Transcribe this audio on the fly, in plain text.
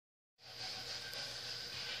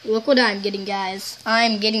Look what I'm getting, guys.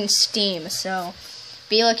 I'm getting Steam, so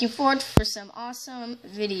be looking forward for some awesome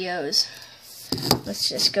videos. Let's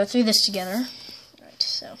just go through this together. Right,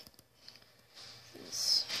 so.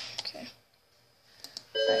 Okay.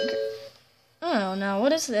 Right. Oh, now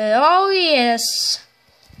what is this? Oh, yes.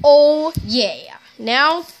 Oh, yeah.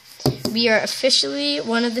 Now, we are officially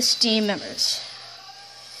one of the Steam members.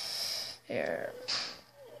 Here.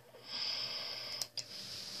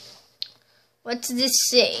 What does this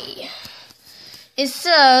say? It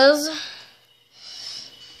says,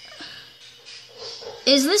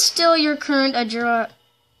 is this still your current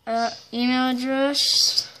email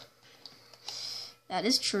address? That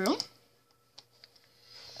is true.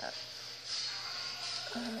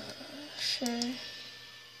 Sure.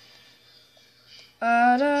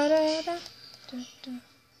 Alright,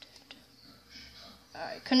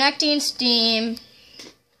 connecting Steam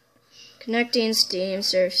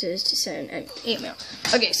services to send an email.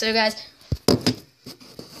 Okay, so guys,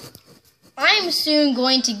 I'm soon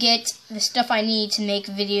going to get the stuff I need to make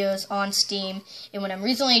videos on Steam. And what I'm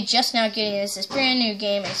recently just now getting is this brand new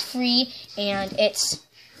game. It's free, and it's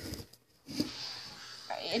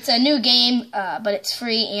a new game, but it's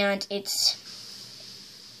free, and it's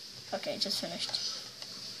okay. Just finished.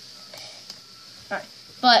 All right,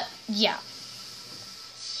 but yeah.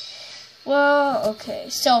 Well, okay.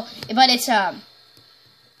 So, but it's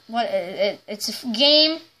it's a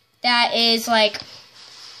game that is like,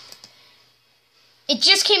 it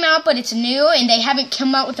just came out, but it's new, and they haven't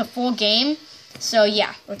come out with a full game. So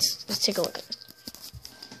yeah, let's take a look at this.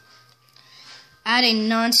 Add a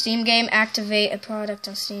non-Steam game, activate a product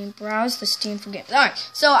on Steam, browse the Steam for games. Alright,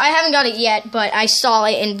 so I haven't got it yet, but I saw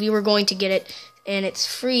it, and we were going to get it, and it's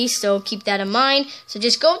free, so keep that in mind. So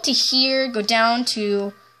just go to here, go down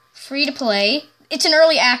to free to play. It's an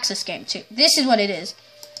early access game, too. This is what it is,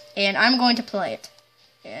 and I'm going to play it.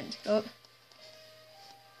 And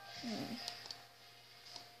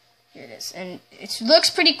here it is, and it looks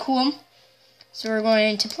pretty cool, so we're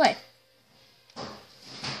going to play.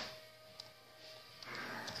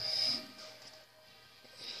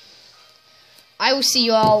 I will see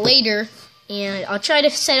you all later, and I'll try to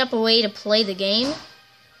set up a way to play the game,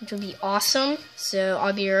 which will be awesome. So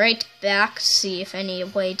I'll be right back to see if any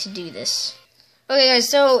way to do this. Okay, guys,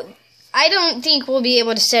 so I don't think we'll be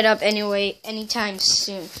able to set up anytime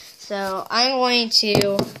soon. So I'm going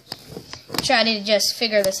to try to just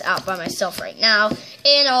figure this out by myself right now,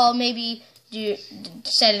 and I'll maybe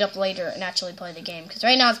set it up later and actually play the game, because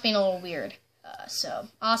right now it's being a little weird. So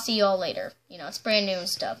I'll see you all later. You know, it's brand new and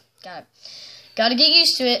stuff. Gotta get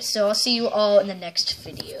used to it, so I'll see you all in the next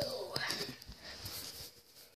video.